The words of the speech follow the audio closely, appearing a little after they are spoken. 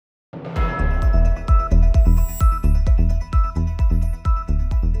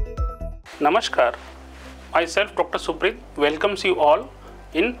Namaskar. Myself Dr. Suprit welcomes you all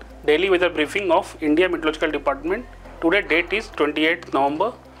in daily weather briefing of India Meteorological Department. Today date is 28th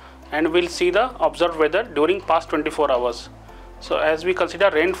November and we'll see the observed weather during past 24 hours. So as we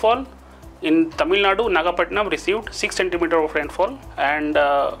consider rainfall, in Tamil Nadu, Nagapattinam received 6 cm of rainfall, and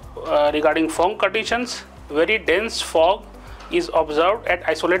regarding fog conditions, very dense fog is observed at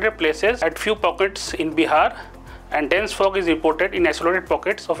isolated places at few pockets in Bihar, and dense fog is reported in isolated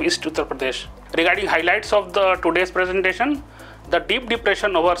pockets of East Uttar Pradesh. Regarding highlights of today's presentation, the deep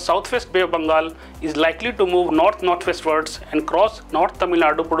depression over southwest Bay of Bengal is likely to move north-northwestwards and cross North Tamil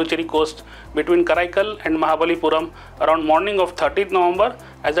Nadu Puducherry coast between Karaikal and Mahabalipuram around morning of 30th November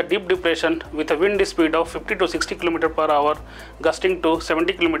as a deep depression with a wind speed of 50 to 60 km per hour, gusting to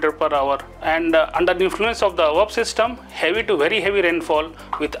 70 km per hour. And under the influence of the above system, heavy to very heavy rainfall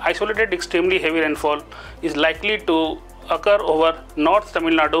with isolated extremely heavy rainfall is likely to occur over North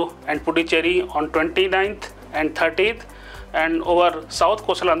Tamil Nadu and Puducherry on 29th and 30th, and over South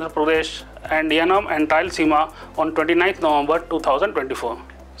Coastal Andhra Pradesh and Yanam and Rayalaseema on 29th November 2024.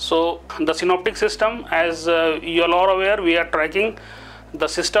 So the synoptic system, as you all are aware, we are tracking the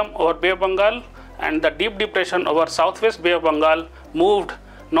system over Bay of Bengal, and the deep depression over southwest Bay of Bengal moved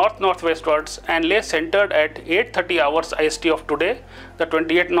north-northwestwards and lay centered at 8:30 hours IST of today, the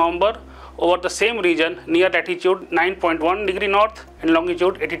 28th November, over the same region near latitude 9.1 degree north and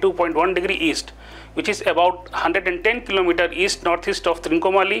longitude 82.1 degree east, which is about 110 km east-northeast of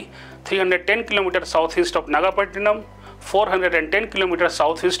Trincomalee, 310 km southeast of Nagapattinam, 410 km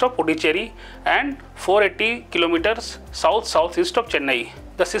southeast of Puducherry, and 480 km south-southeast of Chennai.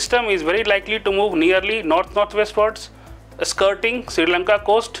 The system is very likely to move nearly north-northwestwards, skirting Sri Lanka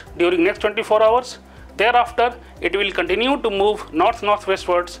coast during next 24 hours. Thereafter, it will continue to move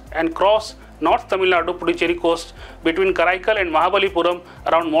north-northwestwards and cross North Tamil Nadu Puducherry coast between Karaikal and Mahabalipuram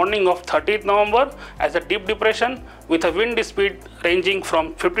around morning of 30th November as a deep depression with a wind speed ranging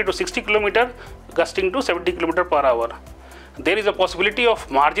from 50 to 60 km, gusting to 70 km per hour. There is a possibility of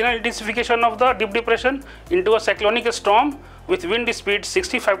marginal intensification of the deep depression into a cyclonic storm with wind speed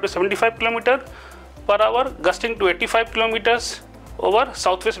 65 to 75 km per hour, gusting to 85 km over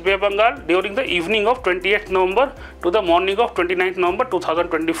southwest Bay of Bengal during the evening of 28th November to the morning of 29th November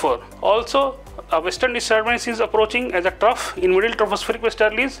 2024. Also, a western disturbance is approaching as a trough in middle tropospheric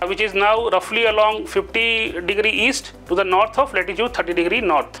westerlies, which is now roughly along 50 degree east to the north of latitude 30 degree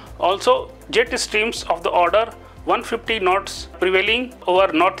north. Also, jet streams of the order 150 knots prevailing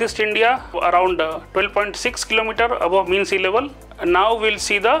over northeast India around 12.6 km above mean sea level. And now we'll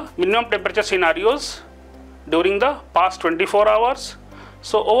see the minimum temperature scenarios during the past 24 hours.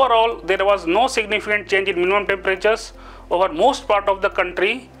 So overall, there was no significant change in minimum temperatures over most part of the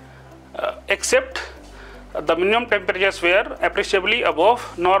country, except the minimum temperatures were appreciably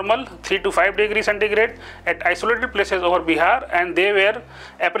above normal 3 to 5 degrees centigrade at isolated places over Bihar, and they were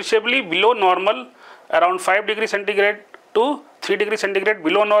appreciably below normal around 5 degrees centigrade to 3 degrees centigrade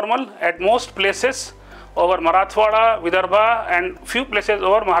below normal at most places over Marathwada, Vidarbha, and few places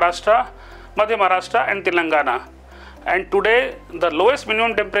over Maharashtra, Madhya Maharashtra and Telangana. And today the lowest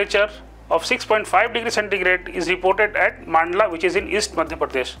minimum temperature of 6.5 degrees centigrade is reported at Mandla, which is in East Madhya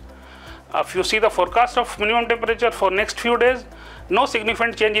Pradesh. If you see the forecast of minimum temperature for next few days, no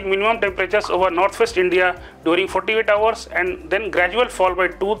significant change in minimum temperatures over northwest India during 48 hours, and then gradual fall by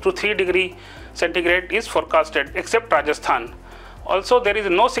 2 to 3 degree centigrade is forecasted except Rajasthan. Also, there is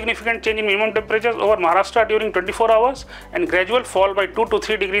no significant change in minimum temperatures over Maharashtra during 24 hours and gradual fall by 2 to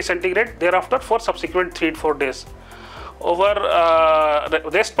 3 degrees centigrade thereafter for subsequent 3 to 4 days. Over the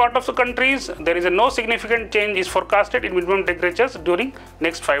rest part of the countries, there is no significant change is forecasted in minimum temperatures during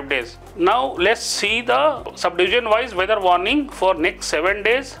next 5 days. Now, let's see the subdivision wise weather warning for next 7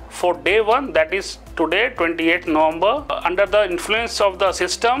 days. For day 1, that is today 28th November, under the influence of the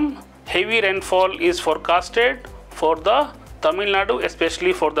system, heavy rainfall is forecasted for the Tamil Nadu,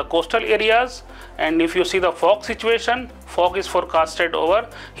 especially for the coastal areas. And if you see the fog situation, fog is forecasted over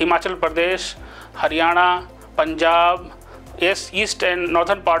Himachal Pradesh, Haryana, Punjab, east and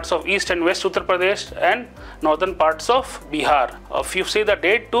northern parts of East and West Uttar Pradesh, and northern parts of Bihar. If you see the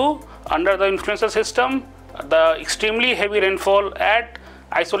day 2, under the influencer system, the extremely heavy rainfall at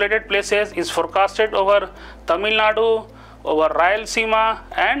isolated places is forecasted over Tamil Nadu, over Rayalaseema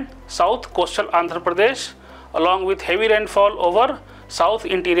and South Coastal Andhra Pradesh, along with heavy rainfall over South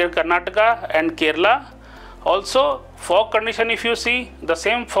Interior Karnataka and Kerala. Also, fog condition, if you see, the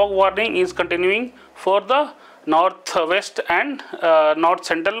same fog warning is continuing for the northwest and north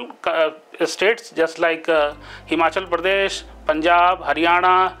central states, just like Himachal Pradesh, Punjab,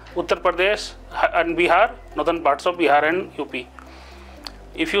 Haryana, Uttar Pradesh and Bihar, northern parts of Bihar and UP.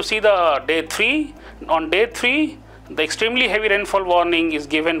 If you see the day 3, on day 3, the extremely heavy rainfall warning is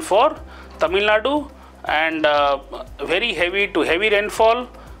given for Tamil Nadu, and very heavy to heavy rainfall,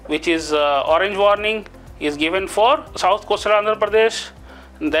 which is orange warning, is given for South Coastal Andhra Pradesh,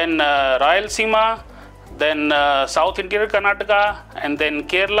 then Rayalaseema, then South Interior Karnataka, and then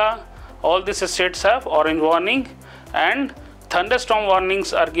Kerala. All these states have orange warning, and thunderstorm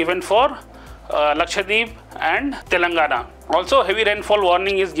warnings are given for Lakshadweep and Telangana. Also, heavy rainfall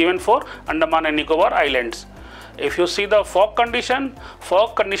warning is given for Andaman and Nicobar Islands. If you see the fog condition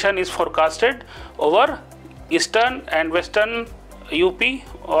is forecasted over eastern and western UP,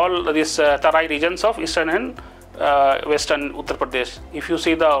 all these Tarai regions of eastern and western Uttar Pradesh. If you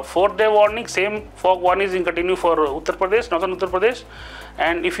see the 4th day warning, same fog warning is in continue for Uttar Pradesh, northern Uttar Pradesh.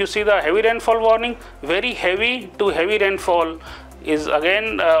 And if you see the heavy rainfall warning, very heavy to heavy rainfall is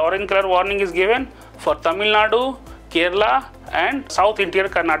again orange color warning is given for Tamil Nadu, Kerala and South Interior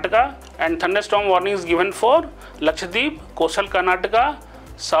Karnataka, and thunderstorm warning is given for Lakshadweep, Coastal Karnataka,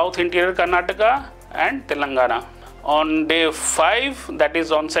 South Interior Karnataka and Telangana. On day 5, that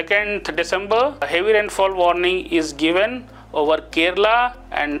is on 2nd December, a heavy rainfall warning is given over Kerala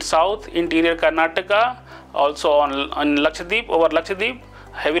and South Interior Karnataka. Also on Lakshadweep, over Lakshadweep,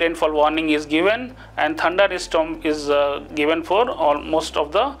 heavy rainfall warning is given, and thunderstorm is given for most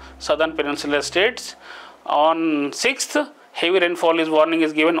of the southern peninsular states. On 6th, heavy rainfall warning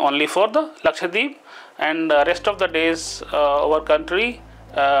is given only for the Lakshadweep, and rest of the days our country,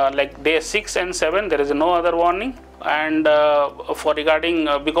 like day 6 and 7, there is no other warning. And for regarding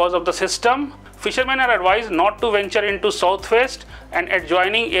because of the system, fishermen are advised not to venture into southwest and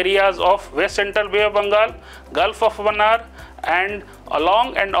adjoining areas of West Central Bay of Bengal, Gulf of Mannar, and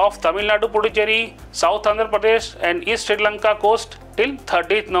along and off Tamil Nadu Puducherry, South Andhra Pradesh and East Sri Lanka coast till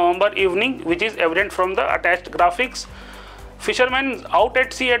 30th November evening, which is evident from the attached graphics. Fishermen out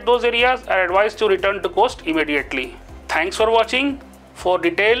at sea at those areas are advised to return to coast immediately. Thanks for watching. For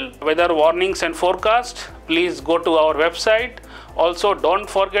detailed weather warnings and forecast, please go to our website. Also, don't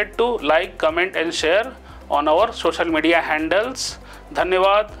forget to like, comment and share on our social media handles.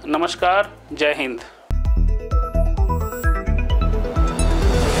 Dhanyavad, Namaskar, Jai Hind.